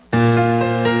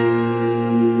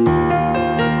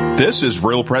This is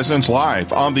Real Presence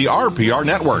Live on the RPR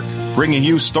Network, bringing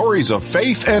you stories of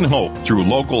faith and hope through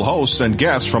local hosts and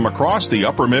guests from across the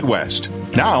upper Midwest.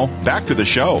 Now, back to the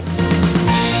show.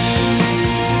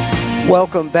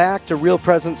 Welcome back to Real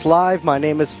Presence Live. My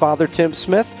name is Father Tim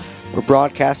Smith. We're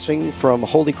broadcasting from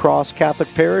Holy Cross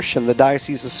Catholic Parish in the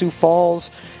Diocese of Sioux Falls,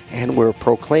 and we're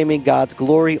proclaiming God's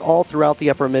glory all throughout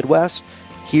the upper Midwest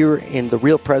here in the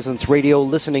Real Presence Radio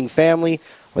listening family.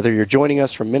 Whether you're joining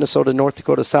us from Minnesota, North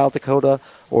Dakota, South Dakota,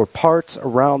 or parts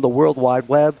around the World Wide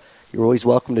Web, you're always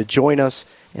welcome to join us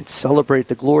and celebrate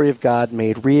the glory of God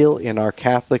made real in our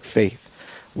Catholic faith.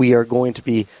 We are going to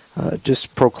be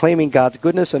just proclaiming God's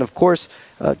goodness, and of course,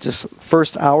 just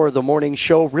first hour of the morning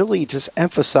show, really just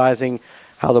emphasizing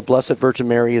how the Blessed Virgin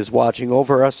Mary is watching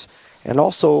over us, and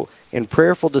also in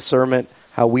prayerful discernment,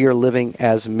 how we are living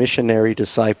as missionary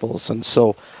disciples. And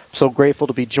so grateful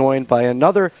to be joined by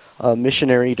another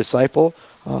missionary disciple,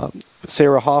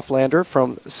 Sarah Hofflander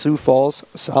from Sioux Falls,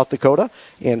 South Dakota.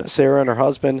 And Sarah and her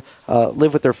husband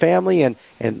live with their family and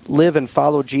live and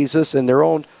follow Jesus in their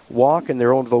own walk and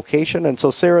their own vocation. And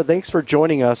so, Sarah, thanks for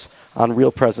joining us on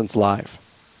Real Presence Live.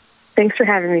 Thanks for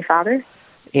having me, Father.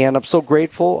 And I'm so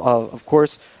grateful, of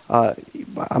course,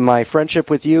 my friendship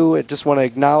with you. I just want to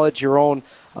acknowledge your own.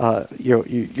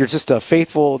 You're just a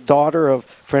faithful daughter of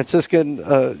Franciscan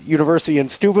University in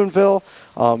Steubenville.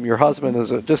 Your husband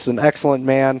is just an excellent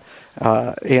man,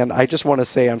 and I just want to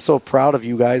say I'm so proud of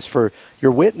you guys for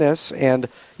your witness. And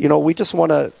we just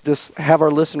want to just have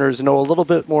our listeners know a little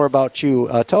bit more about you.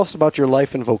 Tell us about your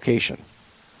life and vocation.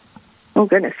 Oh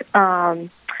goodness,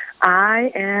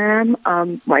 I am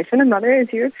wife and a mother,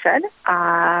 as you had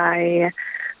said.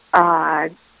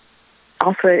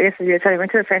 Also, as you had said, I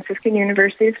went to the Franciscan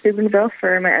University of Steubenville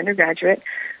for my undergraduate,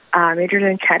 majored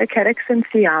in catechetics and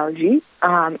theology.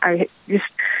 I just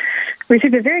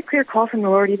received a very clear call from the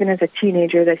Lord, even as a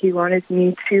teenager, that He wanted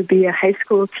me to be a high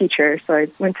school teacher. So I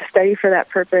went to study for that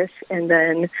purpose, and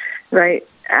then right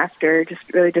after,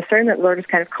 just really discerned that the Lord was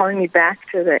kind of calling me back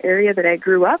to the area that I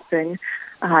grew up in.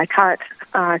 I taught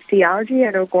theology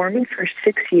at O'Gorman for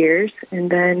 6 years, and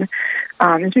then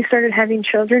as we started having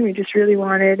children, we just really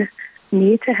wanted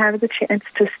me to have the chance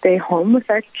to stay home with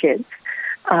our kids.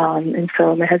 And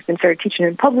so my husband started teaching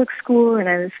in public school, and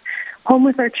I was home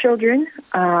with our children.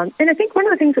 And I think one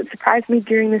of the things that surprised me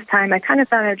during this time, I kind of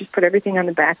thought I'd just put everything on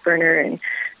the back burner and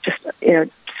just,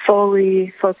 solely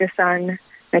focus on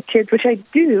my kids, which I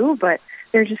do, but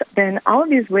there's just been all of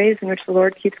these ways in which the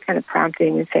Lord keeps kind of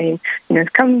prompting and saying,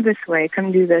 come this way,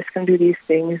 come do this, come do these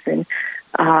things. And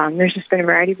there's just been a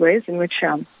variety of ways in which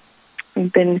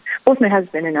both my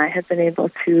husband and I have been able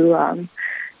to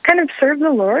kind of serve the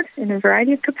Lord in a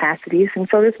variety of capacities. And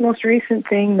so this most recent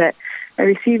thing that I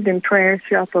received in prayer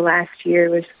throughout the last year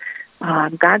was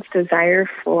God's desire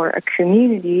for a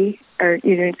community, or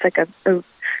it's like a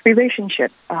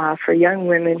relationship for young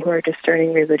women who are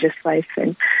discerning religious life.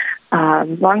 And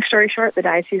long story short, the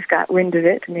diocese got wind of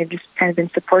it, and they've just kind of been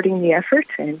supporting the effort.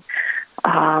 And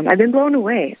I've been blown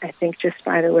away, I think, just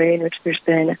by the way in which there's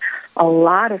been a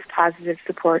lot of positive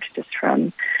support just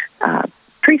from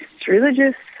priests,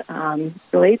 religious,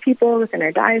 lay people within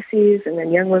our diocese, and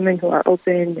then young women who are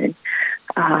open. And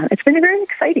it's been very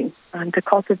exciting to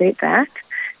cultivate that.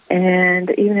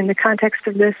 And even in the context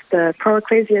of this, the Pro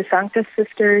Ecclesia Sancta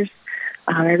sisters,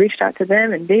 I reached out to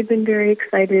them, and they've been very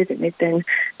excited, and they've been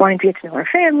wanting to get to know our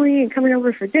family and coming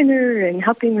over for dinner and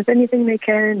helping with anything they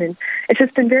can. And it's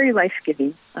just been very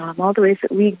life-giving. All the ways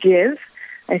that we give,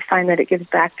 I find that it gives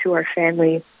back to our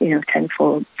family,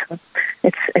 tenfold. So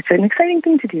it's an exciting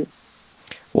thing to do.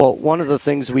 Well, one of the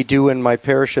things we do in my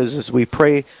parishes is we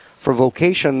pray for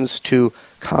vocations to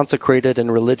consecrated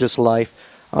and religious life.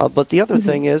 But the other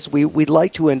thing is we'd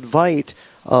like to invite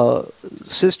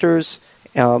sisters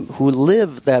who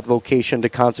live that vocation to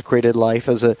consecrated life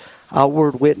as an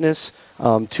outward witness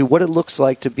to what it looks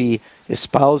like to be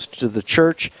espoused to the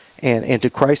Church and to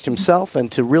Christ Himself,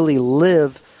 and to really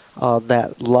live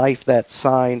that life, that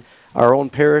sign. Our own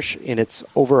parish, in its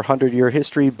over 100-year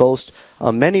history, boasts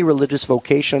many religious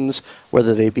vocations,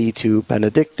 whether they be to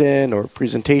Benedictine or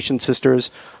Presentation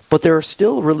Sisters, but there are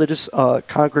still religious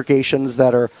congregations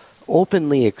that are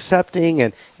openly accepting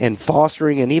and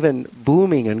fostering and even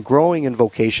booming and growing in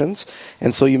vocations.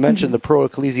 And so you mentioned the Pro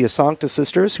Ecclesia Sancta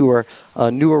sisters, who are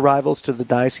new arrivals to the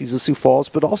Diocese of Sioux Falls,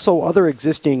 but also other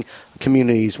existing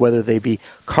communities, whether they be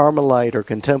Carmelite or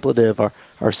Contemplative, or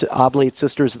Oblate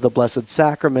Sisters of the Blessed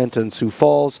Sacrament in Sioux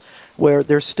Falls, where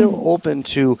they're still open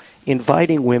to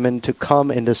inviting women to come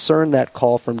and discern that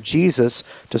call from Jesus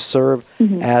to serve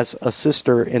as a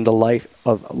sister in the life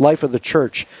of the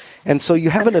Church. And so you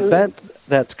have an event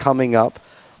that's coming up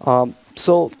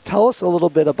So tell us a little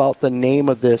bit about the name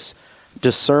of this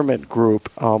discernment group.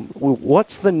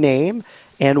 What's the name,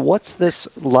 and what's this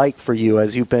like for you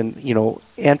as you've been,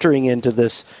 entering into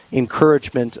this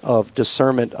encouragement of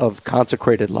discernment of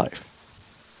consecrated life?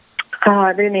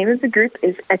 The name of the group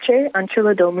is Ecce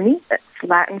Ancilla Domini. That's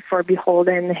Latin for Behold,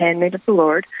 I am the handmaid of the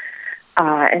Lord.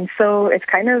 And so it's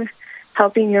kind of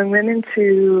helping young women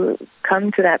to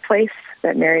come to that place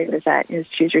that Mary was at, as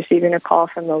she's receiving a call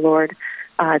from the Lord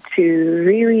to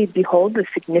really behold the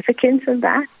significance of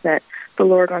that the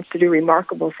Lord wants to do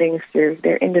remarkable things through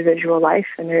their individual life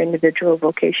and their individual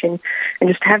vocation, and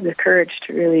just have the courage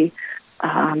to really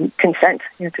consent,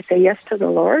 to say yes to the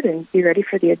Lord and be ready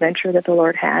for the adventure that the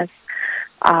Lord has.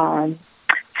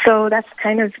 So that's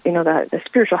kind of, the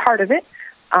spiritual heart of it.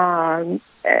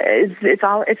 It's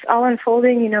all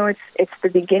unfolding. It's the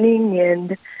beginning,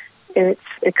 and it's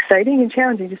exciting and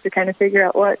challenging just to kind of figure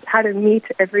out how to meet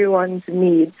everyone's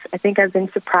needs. I think I've been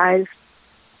surprised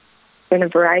in a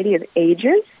variety of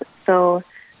ages. So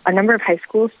a number of high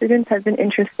school students have been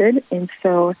interested, and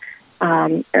so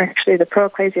actually the Pro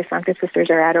Ecclesia Sancta sisters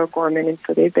are at O'Gorman, and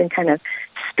so they've been kind of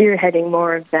spearheading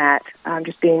more of that,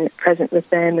 just being present with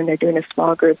them, and they're doing a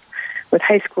small group with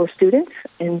high school students.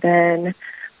 And then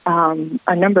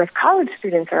a number of college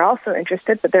students are also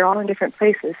interested, but they're all in different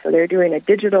places. So they're doing a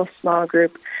digital small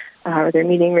group where they're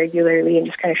meeting regularly and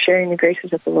just kind of sharing the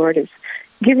graces that the Lord is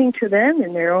giving to them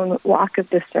in their own walk of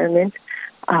discernment.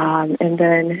 And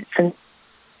then some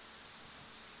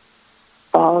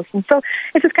balls. And so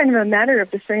it's just kind of a matter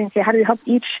of discerning, okay, how do we help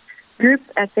each group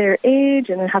at their age,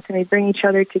 and then how can we bring each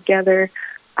other together,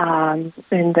 and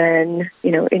then,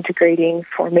 integrating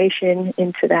formation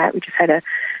into that. We just had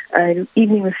an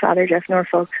evening with Father Jeff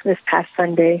Norfolk this past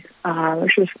Sunday,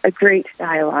 which was a great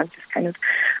dialogue, just kind of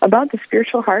about the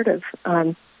spiritual heart of,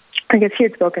 I guess he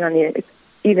had spoken on the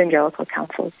evangelical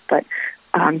councils, but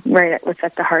right at what's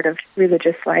at the heart of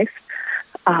religious life.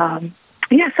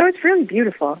 So it's really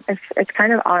beautiful. It's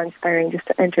kind of awe-inspiring just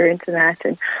to enter into that,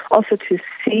 and also to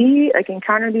see,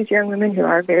 encounter these young women who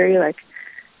are very,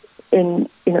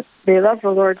 they love the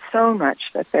Lord so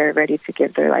much that they're ready to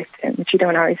give their life to Him, which you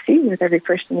don't always see with every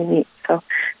person you meet. So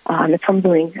it's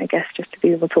humbling, I guess, just to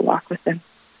be able to walk with them.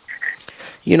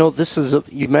 This is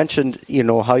you mentioned,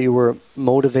 how you were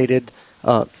motivated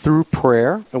through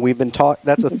prayer, and we've been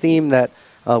that's a theme that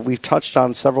we've touched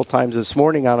on several times this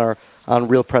morning on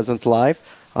Real Presence Live.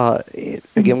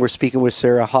 Again, we're speaking with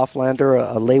Sarah Hoflander,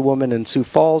 a laywoman in Sioux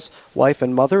Falls, wife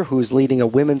and mother, who is leading a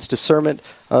women's discernment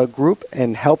group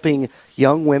and helping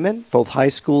young women, both high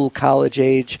school, college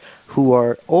age, who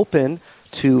are open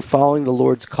to following the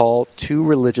Lord's call to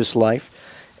religious life.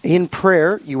 In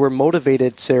prayer, you were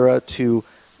motivated, Sarah, to,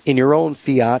 in your own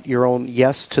fiat, your own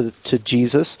yes to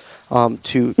Jesus,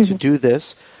 to do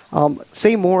this.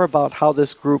 Say more about how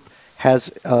this group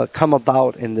has come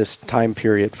about in this time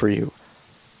period for you.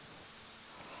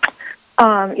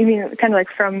 You mean kind of like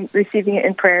from receiving it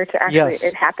in prayer to actually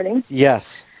it happening?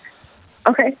 Yes.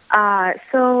 Okay.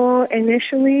 So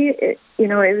initially, it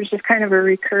was just kind of a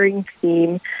recurring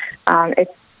theme. It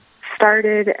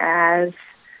started as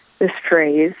this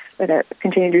phrase that I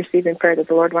continued to receive in prayer, that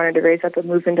the Lord wanted to raise up a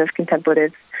movement of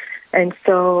contemplatives. And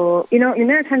so,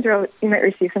 there are times where you might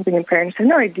receive something in prayer and just have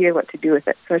no idea what to do with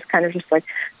it. So it's kind of just like,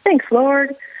 thanks,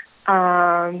 Lord,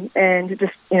 and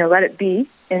just, let it be.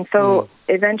 And so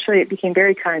eventually it became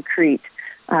very concrete,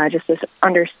 just this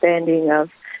understanding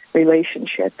of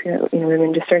relationship,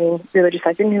 women discerning religious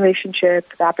life in relationship,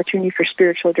 the opportunity for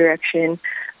spiritual direction,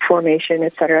 formation,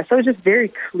 etc. So it was just very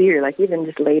clear, even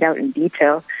just laid out in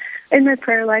detail in my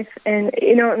prayer life. And,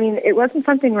 it wasn't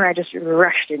something where I just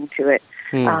rushed into it.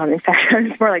 In fact, I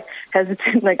was more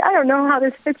hesitant, I don't know how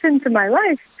this fits into my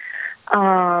life.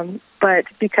 But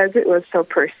because it was so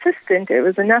persistent, it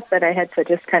was enough that I had to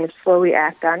just kind of slowly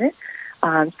act on it.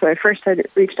 So I first had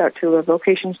reached out to a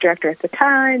vocations director at the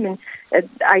time, and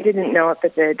I didn't know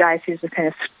that the diocese was kind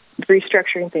of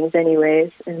restructuring things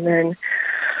anyways. And then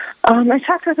I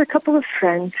talked with a couple of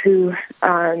friends who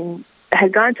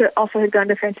had gone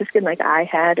to Franciscan like I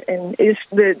had, and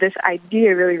this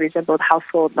idea really resembled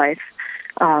household life,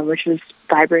 which was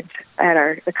vibrant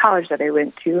at the college that I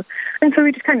went to. And so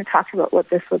we just kind of talked about what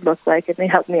this would look like, and they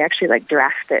helped me actually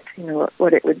draft it,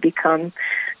 what it would become.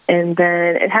 And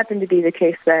then it happened to be the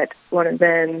case that one of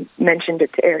them mentioned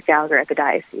it to Eric Gallagher at the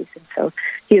diocese. And so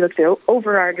he looked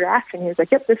over our draft, and he was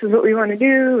like, yep, this is what we want to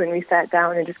do. And we sat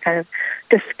down and just kind of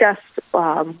discussed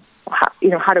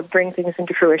how to bring things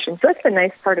into fruition. So that's the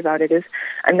nice part about it, is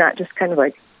I'm not just kind of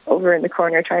over in the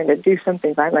corner trying to do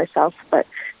something by myself, but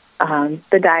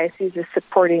the diocese is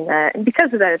supporting that. And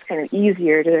because of that, it's kind of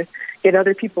easier to get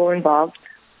other people involved.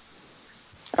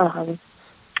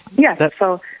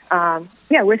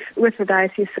 With the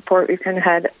diocese support, we've kind of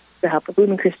had the help of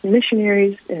Lumen Christian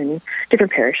missionaries and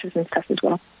different parishes and stuff as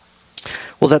well.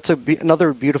 Well, that's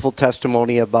another beautiful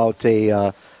testimony about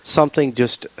something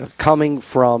just coming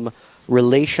from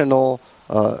relational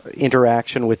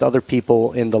interaction with other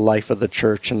people in the life of the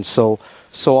church. And so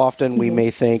often we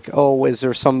may think, is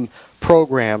there some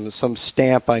program, some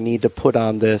stamp I need to put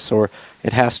on this, or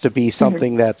it has to be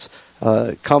something that's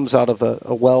comes out of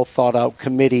a well thought out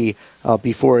committee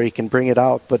before he can bring it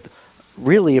out. But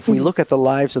really, if we look at the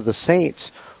lives of the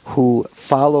saints who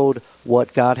followed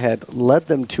what God had led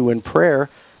them to in prayer,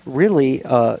 really,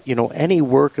 any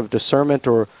work of discernment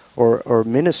or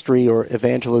ministry or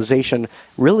evangelization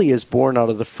really is born out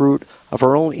of the fruit of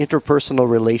our own interpersonal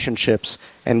relationships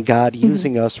and God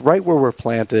using us right where we're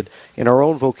planted in our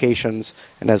own vocations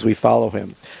and as we follow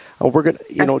Him. We're going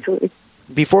to,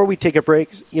 before we take a break,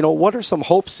 what are some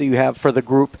hopes that you have for the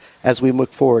group as we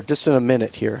look forward? Just in a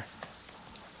minute here.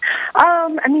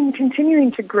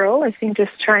 Continuing to grow. I think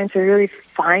just trying to really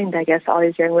find, all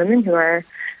these young women who are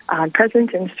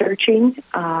present and searching,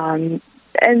 and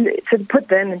to put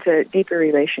them into a deeper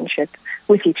relationship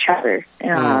with each other,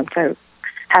 to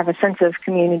have a sense of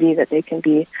community that they can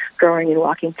be growing and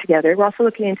walking together. We're also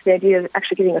looking into the idea of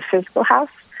actually getting a physical house,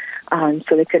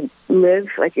 so they could live,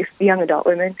 if young adult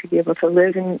women could be able to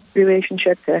live in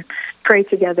relationship, to pray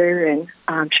together and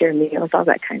share meals, all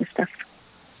that kind of stuff.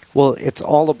 Well, it's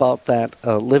all about that,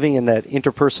 living in that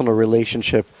interpersonal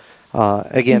relationship.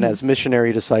 As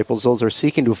missionary disciples, those are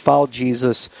seeking to follow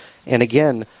Jesus and,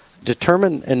 again,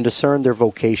 determine and discern their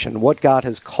vocation, what God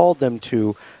has called them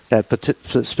to, that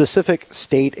specific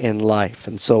state in life.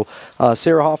 And so,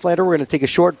 Sarah Hoflander, we're going to take a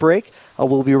short break.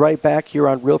 We'll be right back here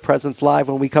on Real Presence Live.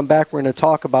 When we come back, we're going to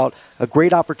talk about a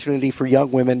great opportunity for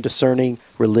young women discerning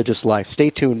religious life. Stay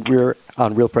tuned. We're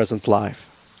on Real Presence Live.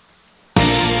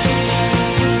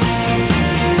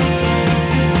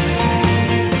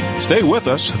 Stay with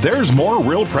us. There's more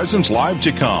Real Presence Live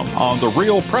to come on the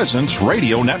Real Presence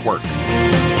Radio Network.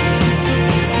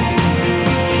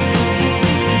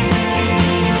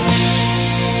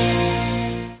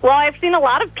 Well, I've seen a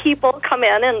lot of people come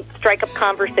in and strike up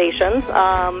conversations,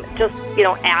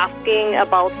 asking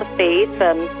about the faith.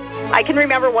 And I can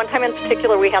remember one time in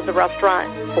particular, we had the restaurant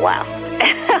blessed.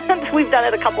 And we've done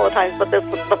it a couple of times, but this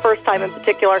was the first time in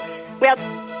particular. We had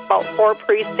about 4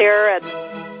 priests here, and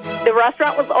the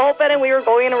restaurant was open, and we were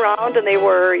going around, and they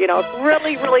were,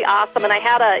 really, really awesome. And I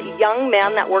had a young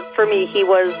man that worked for me. He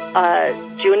was a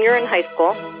junior in high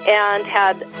school and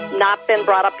had not been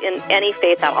brought up in any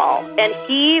faith at all. And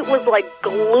he was,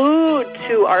 glued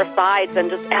to our sides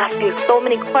and just asking so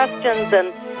many questions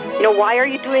and, why are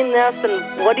you doing this? And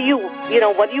what do you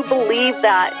believe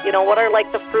that, what are,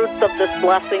 the fruits of this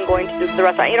blessing going to do to the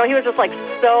restaurant? He was just,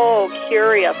 so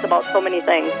curious about so many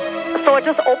things. So it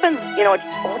just opens,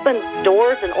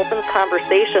 doors and opens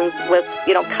conversations with,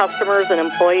 customers and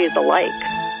employees alike.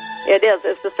 It is.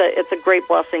 It's a great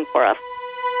blessing for us.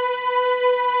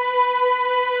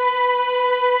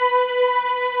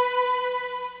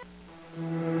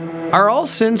 Are all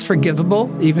sins forgivable,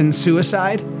 even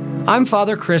suicide? I'm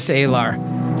Father Chris Alar.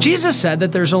 Jesus said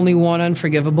that there's only one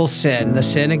unforgivable sin, the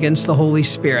sin against the Holy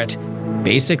Spirit.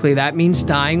 Basically, that means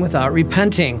dying without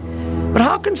repenting. But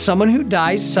how can someone who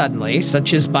dies suddenly,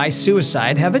 such as by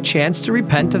suicide, have a chance to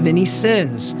repent of any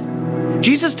sins?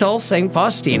 Jesus tells St.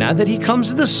 Faustina that he comes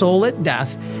to the soul at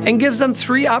death and gives them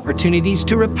 3 opportunities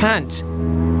to repent.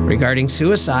 Regarding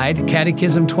suicide,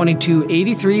 Catechism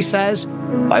 2283 says,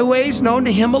 by ways known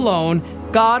to him alone,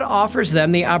 God offers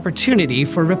them the opportunity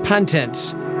for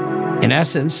repentance. In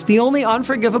essence, the only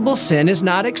unforgivable sin is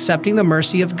not accepting the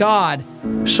mercy of God.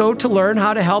 So to learn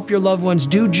how to help your loved ones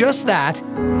do just that,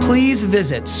 please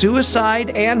visit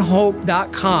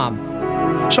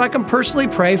suicideandhope.com so I can personally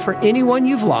pray for anyone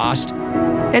you've lost,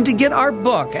 and to get our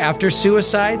book, After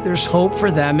Suicide, There's Hope for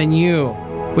Them and You,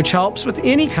 which helps with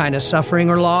any kind of suffering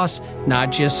or loss,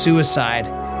 not just suicide.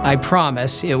 I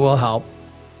promise it will help.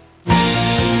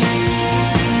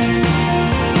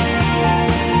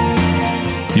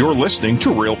 You're listening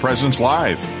to Real Presence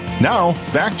Live. Now,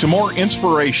 back to more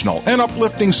inspirational and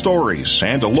uplifting stories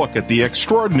and a look at the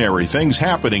extraordinary things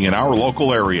happening in our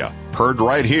local area. Heard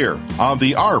right here on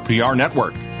the RPR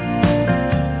Network.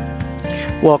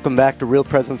 Welcome back to Real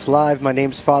Presence Live. My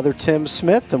name's Father Tim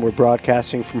Smith, and we're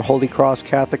broadcasting from Holy Cross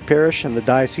Catholic Parish in the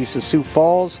Diocese of Sioux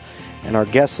Falls. And our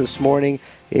guest this morning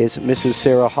is Mrs.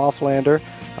 Sarah Hoflander.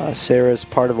 Sarah is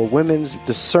part of a women's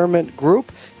discernment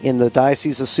group in the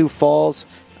Diocese of Sioux Falls,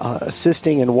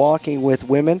 assisting and walking with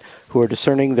women who are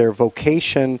discerning their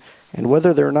vocation and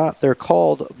whether or not they're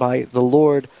called by the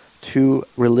Lord to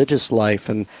religious life.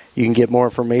 And you can get more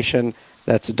information.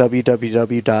 That's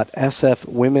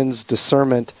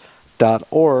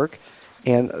www.sfwomensdiscernment.org.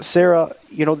 And Sarah,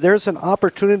 there's an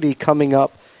opportunity coming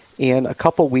up in a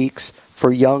couple weeks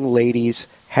for young ladies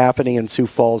happening in Sioux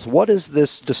Falls. What is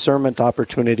this discernment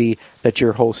opportunity that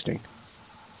you're hosting?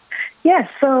 Yes,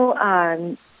 so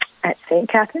at St.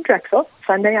 Catherine Drexel,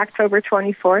 Sunday, October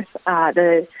 24th,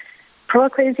 the Pro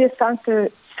Ecclesia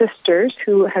Sancta sisters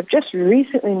who have just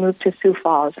recently moved to Sioux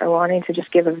Falls are wanting to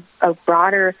just give a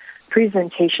broader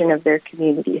presentation of their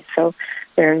community. So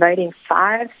they're inviting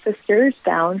 5 sisters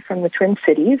down from the Twin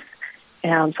Cities.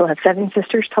 So we'll have 7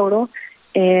 sisters total.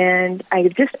 And I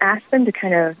just asked them to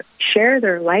kind of share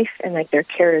their life and their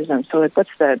charism. So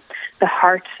what's the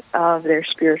heart of their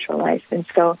spiritual life? And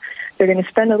so they're going to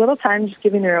spend a little time just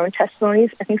giving their own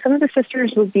testimonies. I think some of the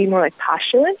sisters will be more like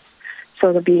postulates.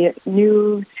 So they'll be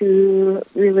new to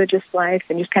religious life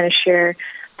and just kind of share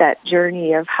that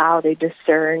journey of how they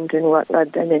discerned and what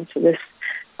led them into this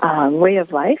way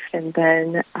of life, and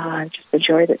then just the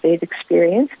joy that they've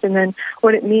experienced, and then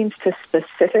what it means to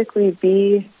specifically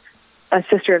be a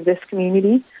sister of this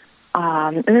community.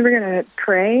 And then we're going to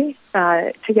pray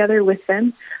together with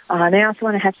them. And I also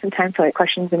want to have some time for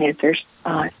questions and answers.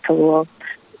 So we'll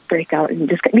break out and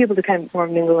just be able to kind of more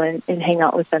mingle and hang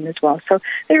out with them as well. So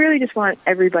they really just want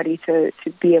everybody to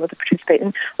be able to participate.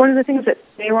 And one of the things that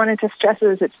they wanted to stress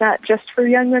is it's not just for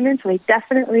young women, so they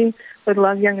definitely would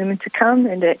love young women to come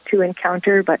and to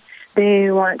encounter, but they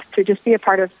want to just be a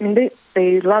part of,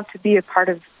 they love to be a part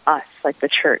of us, like the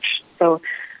church. So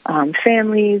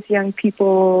families, young people,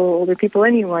 older people,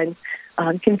 anyone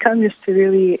can come just to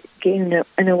really gain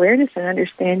an awareness and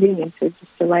understanding and to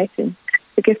just delight in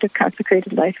the gift of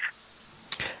consecrated life.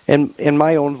 And in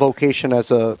my own vocation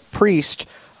as a priest,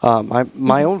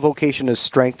 my own vocation is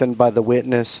strengthened by the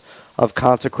witness of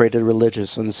consecrated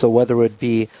religious. And so whether it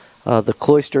be the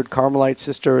cloistered Carmelite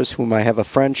sisters whom I have a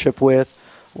friendship with,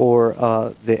 or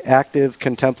the active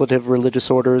contemplative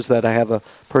religious orders that I have a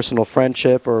personal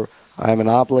friendship, or I'm an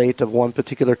oblate of one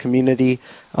particular community,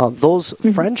 those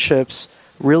friendships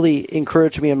really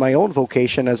encourage me in my own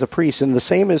vocation as a priest. And the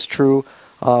same is true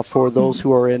for those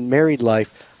who are in married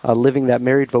life, living that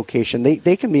married vocation.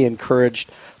 They can be encouraged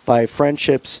by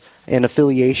friendships and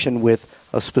affiliation with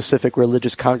a specific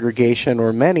religious congregation,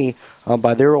 or many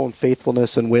by their own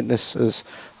faithfulness and witnesses.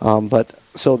 But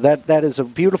so that is a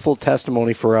beautiful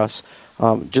testimony for us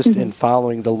just in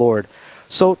following the Lord.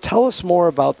 So tell us more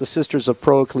about the Sisters of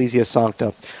Pro Ecclesia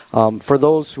Sancta. For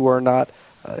those who are not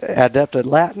adept at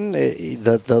Latin,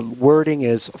 the wording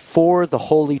is for the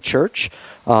Holy Church.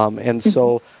 And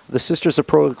so the Sisters of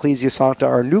Pro Ecclesia Sancta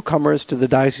are newcomers to the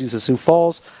Diocese of Sioux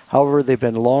Falls. However, they've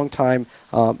been long-time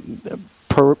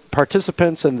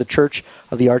participants in the Church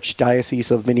of the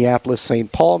Archdiocese of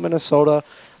Minneapolis-St. Paul, Minnesota.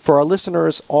 For our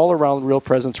listeners all around Real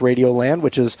Presence Radio land,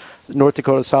 which is North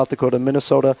Dakota, South Dakota,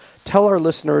 Minnesota, tell our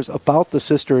listeners about the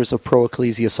Sisters of Pro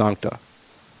Ecclesia Sancta.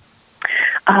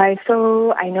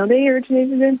 So I know they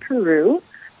originated in Peru,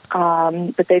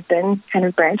 but they've been kind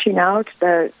of branching out.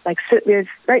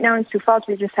 Right now in Sioux Falls,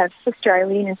 we just have Sister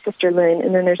Eileen and Sister Lynn,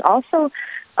 and then there's also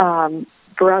a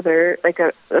brother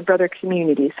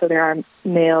community. So there are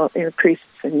male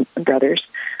priests and brothers.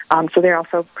 So they're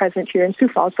also present here in Sioux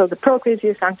Falls. So the Pro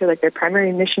Ecclesia Sancta, their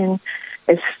primary mission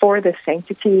is for the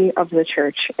sanctity of the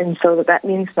church. And so that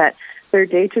means that their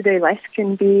day-to-day life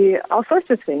can be all sorts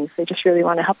of things. They just really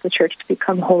want to help the church to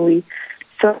become holy.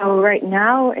 So right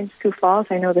now in Sioux Falls,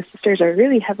 I know the sisters are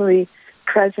really heavily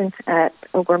present at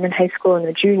O'Gorman High School and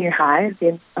the junior high,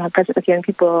 being present with young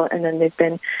people, and then they've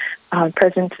been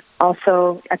present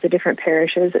also at the different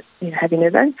parishes, having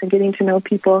events and getting to know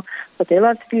people. But they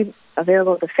love to be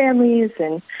available to families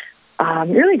and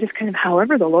really just kind of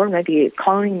however the Lord might be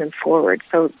calling them forward.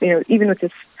 So, even with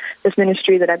this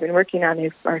ministry that I've been working on,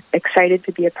 they are excited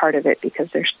to be a part of it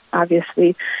because they're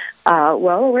obviously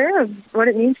well aware of what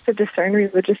it means to discern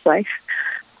religious life.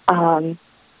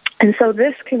 And so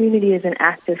this community is an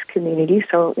active community.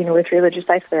 So, with religious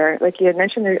life there, like you had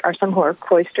mentioned, there are some who are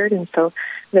cloistered, and so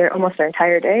almost their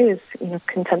entire day is,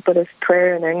 contemplative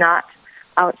prayer, and they're not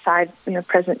outside,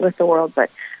 present with the world. But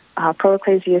Pro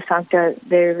Ecclesia Sancta,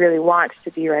 they really want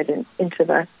to be right into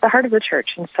the heart of the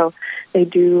church. And so they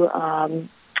do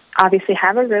obviously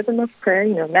have a rhythm of prayer,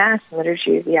 Mass and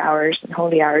liturgy of the hours and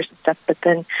holy hours and stuff, but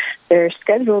then their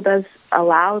schedule does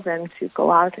allow them to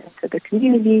go out into the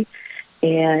community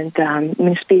and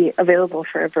just be available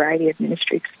for a variety of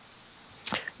ministries.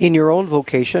 In your own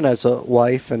vocation as a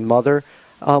wife and mother,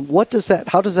 how does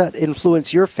that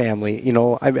influence your family?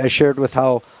 I shared with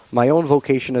how my own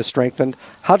vocation is strengthened.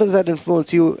 How does that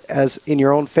influence you as in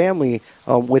your own family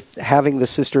with having the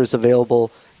sisters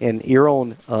available in your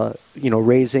own,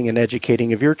 raising and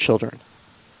educating of your children?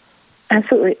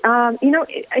 Absolutely.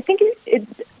 I think it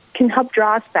can help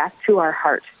draw us back to our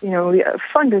heart.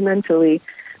 Fundamentally,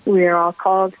 we are all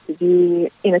called to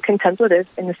be, contemplative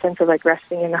in the sense of like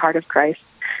resting in the heart of Christ.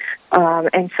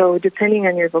 And so depending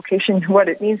on your vocation, what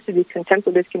it means to be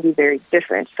contemplative can be very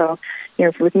different. So,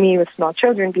 with me, with small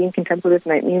children, being contemplative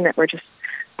might mean that we're just,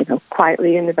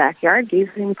 quietly in the backyard,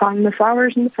 gazing upon the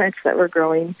flowers and the plants that we're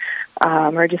growing,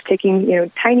 or just taking,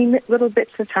 tiny little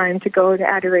bits of time to go to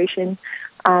adoration,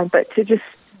 but to just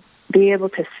be able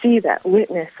to see that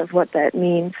witness of what that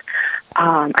means.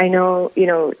 I know,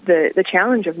 the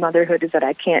challenge of motherhood is that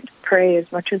I can't pray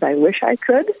as much as I wish I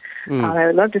could. I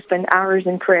would love to spend hours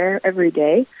in prayer every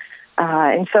day.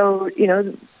 And so,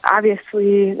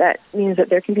 obviously that means that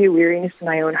there can be a weariness in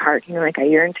my own heart. Like I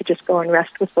yearn to just go and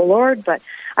rest with the Lord, but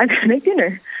I've got to make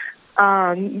dinner.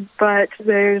 But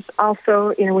there's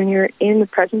also, when you're in the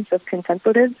presence of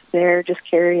contemplatives, they're just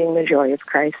carrying the joy of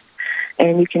Christ.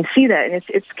 And you can see that, and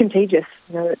it's contagious,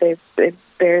 that they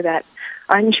bear that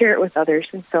and share it with others.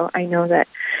 And so I know that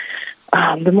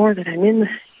the more that I'm in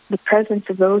the presence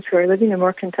of those who are living a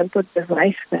more contemplative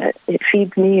life, that it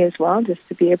feeds me as well, just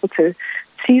to be able to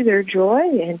see their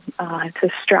joy and to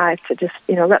strive to just,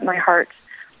 let my heart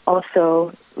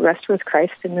also rest with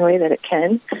Christ in the way that it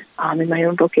can in my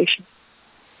own vocation.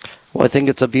 Well, I think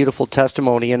it's a beautiful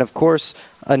testimony, and of course,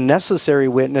 a necessary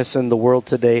witness in the world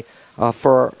today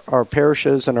for our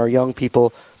parishes and our young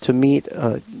people to meet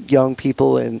young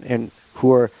people and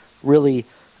who are really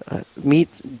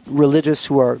meet religious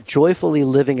who are joyfully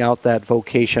living out that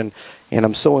vocation. And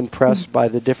I'm so impressed by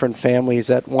the different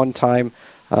families. At one time,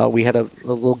 we had a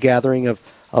little gathering of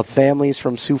families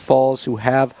from Sioux Falls who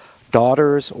have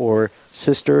daughters or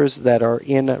sisters that are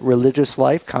in religious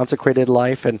life, consecrated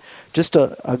life, and just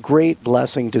a great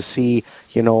blessing to see,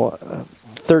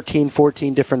 13,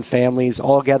 14 different families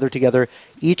all gathered together,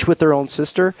 each with their own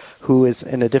sister who is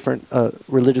in a different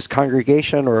religious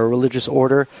congregation or a religious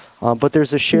order. But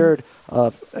there's a shared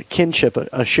kinship,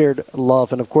 a shared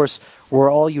love. And of course,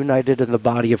 we're all united in the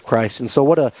body of Christ. And so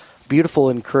what a beautiful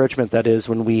encouragement that is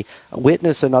when we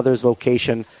witness another's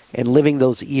vocation and living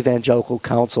those evangelical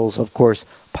counsels, of course,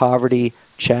 poverty,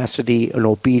 chastity, and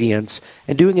obedience,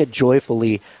 and doing it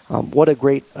joyfully. What a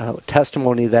great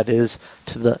testimony that is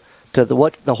to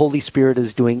what the Holy Spirit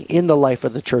is doing in the life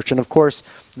of the church. And of course,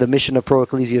 the mission of Pro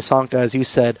Ecclesia Sancta, as you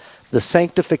said, the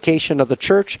sanctification of the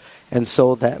church, and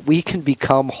so that we can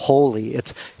become holy.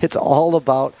 It's all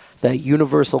about that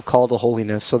universal call to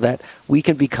holiness so that we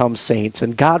can become saints.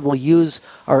 And God will use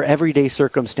our everyday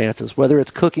circumstances, whether it's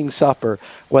cooking supper,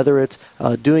 whether it's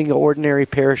doing ordinary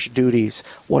parish duties,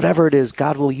 whatever it is,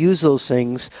 God will use those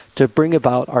things to bring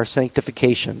about our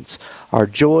sanctifications, our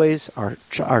joys,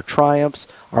 our triumphs,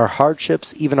 our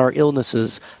hardships, even our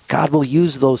illnesses. God will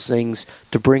use those things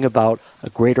to bring about a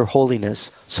greater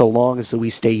holiness so long as we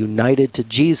stay united to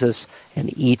Jesus in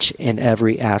each and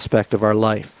every aspect of our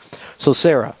life. So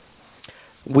Sarah,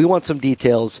 we want some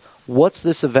details. What's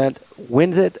this event?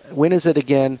 When is it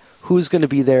again? Who's going to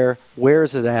be there? Where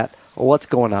is it at? What's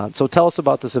going on? So tell us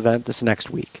about this event this next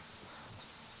week.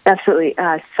 Absolutely.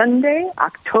 Sunday,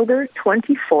 October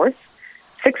 24th,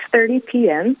 6:30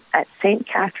 p.m. at St.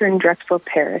 Catherine Drexel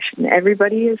Parish. And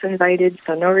everybody is invited,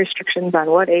 so no restrictions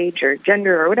on what age or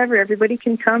gender or whatever. Everybody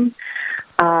can come.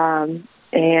 And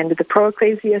the Pro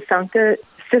Ecclesia Sancta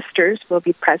sisters will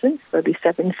be present. There'll be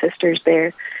 7 sisters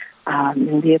there.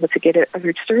 And be able to get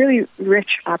just a really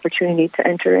rich opportunity to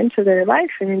enter into their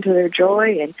life and into their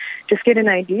joy and just get an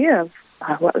idea of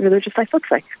what religious life looks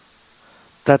like.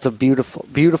 That's a beautiful,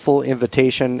 beautiful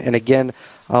invitation. And again,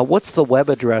 what's the web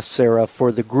address, Sarah,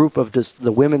 for the group of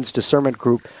the Women's Discernment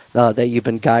Group that you've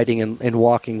been guiding and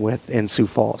walking with in Sioux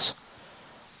Falls?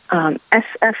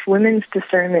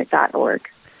 sfwomensdiscernment.org.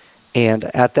 And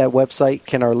at that website,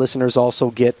 can our listeners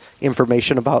also get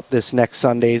information about this next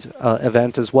Sunday's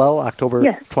event as well, October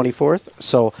 24th?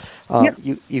 So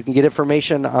you can get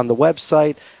information on the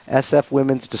website,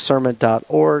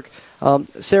 sfwomensdiscernment.org.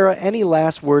 Sarah, any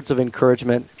last words of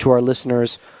encouragement to our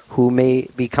listeners who may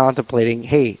be contemplating,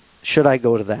 hey, should I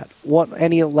go to that?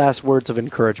 Any last words of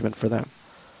encouragement for them?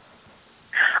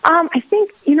 I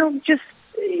think, just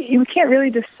you can't really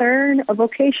discern a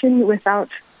vocation without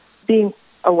being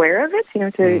aware of it,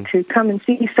 to come and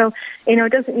see. So,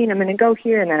 it doesn't mean I'm going to go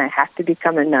here and then I have to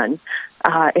become a nun.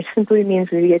 It simply means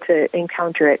we get to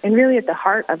encounter it. And really at the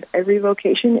heart of every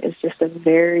vocation is just a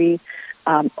very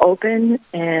open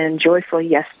and joyful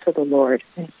yes to the Lord.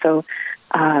 And so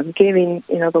giving,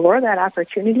 the Lord that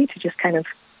opportunity to just kind of,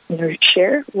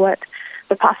 share what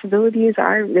the possibilities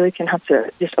are really can help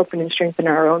to just open and strengthen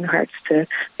our own hearts to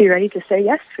be ready to say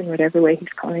yes in whatever way He's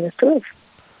calling us to live.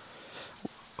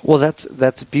 Well,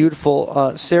 that's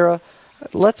beautiful. Sarah,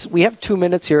 we have 2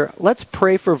 minutes here. Let's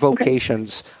pray for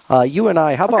vocations. Okay. You and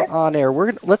I, how about on air?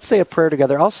 Let's say a prayer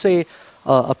together. I'll say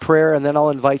a prayer, and then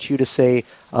I'll invite you to say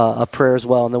a prayer as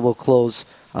well, and then we'll close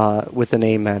with an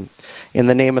amen. In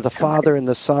the name of the Father, and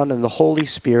the Son, and the Holy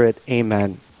Spirit,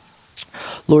 amen.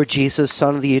 Lord Jesus,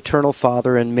 Son of the Eternal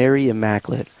Father, and Mary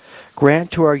Immaculate, grant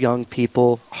to our young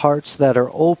people hearts that are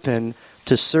open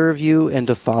to serve you and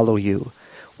to follow you.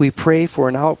 We pray for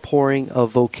an outpouring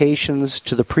of vocations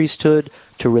to the priesthood,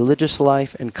 to religious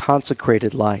life, and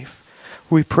consecrated life.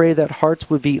 We pray that hearts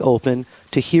would be open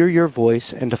to hear your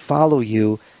voice and to follow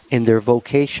you in their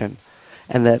vocation,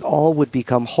 and that all would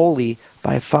become holy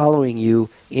by following you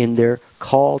in their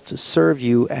call to serve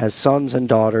you as sons and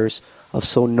daughters of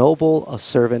so noble a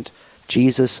servant,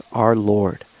 Jesus our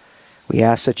Lord. We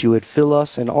ask that you would fill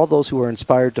us and all those who are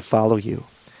inspired to follow you.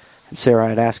 And Sarah,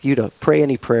 I'd ask you to pray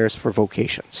any prayers for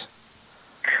vocations.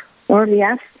 Lord, we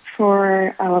ask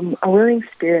for a willing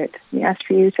spirit. We ask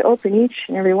for you to open each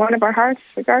and every one of our hearts,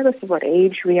 regardless of what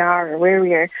age we are or where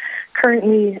we are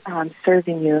currently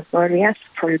serving you. Lord, we ask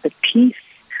for the peace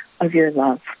of your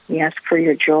love. We ask for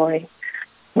your joy.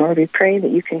 Lord, we pray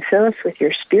that you can fill us with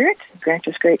your Spirit, grant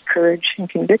us great courage and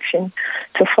conviction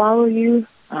to follow you,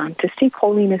 to seek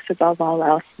holiness above all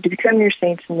else, to become your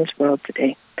saints in this world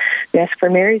today. We ask for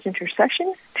Mary's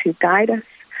intercession to guide us,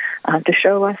 to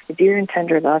show us the dear and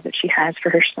tender love that she has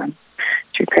for her Son.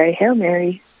 So we pray, Hail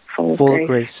Mary, full of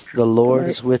grace, the Lord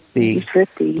is with thee.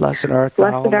 Blessed art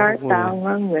thou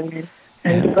among women,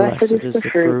 and blessed is the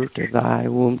fruit of thy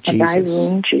womb,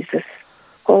 Jesus.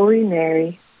 Holy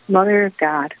Mary, Mother of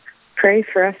God, pray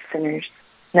for us sinners,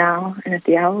 now and at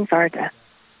the hour of our death.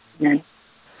 Amen.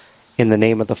 In the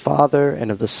name of the Father,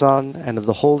 and of the Son, and of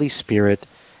the Holy Spirit.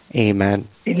 Amen.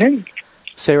 Amen.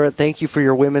 Sarah, thank you for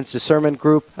your women's discernment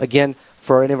group. Again,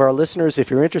 for any of our listeners,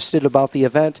 if you're interested about the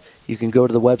event, you can go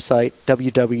to the website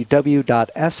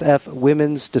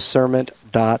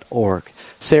www.sfwomensdiscernment.org.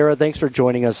 Sarah, thanks for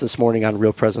joining us this morning on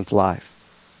Real Presence Live.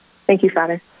 Thank you,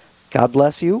 Father. God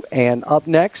bless you. And up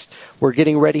next, we're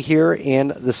getting ready here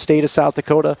in the state of South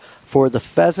Dakota for the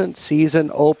pheasant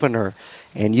season opener.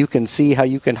 And you can see how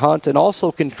you can hunt and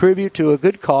also contribute to a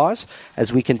good cause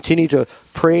as we continue to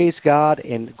praise God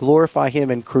and glorify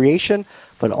Him in creation,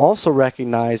 but also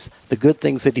recognize the good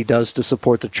things that He does to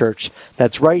support the church.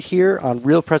 That's right here on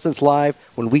Real Presence Live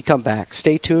when we come back.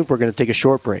 Stay tuned. We're going to take a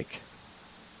short break.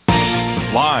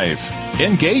 Live,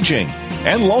 engaging,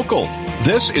 and local.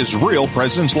 This is Real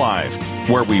Presence Live,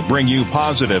 where we bring you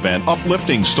positive and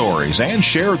uplifting stories and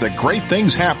share the great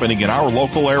things happening in our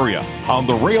local area on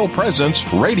the Real Presence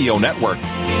Radio Network.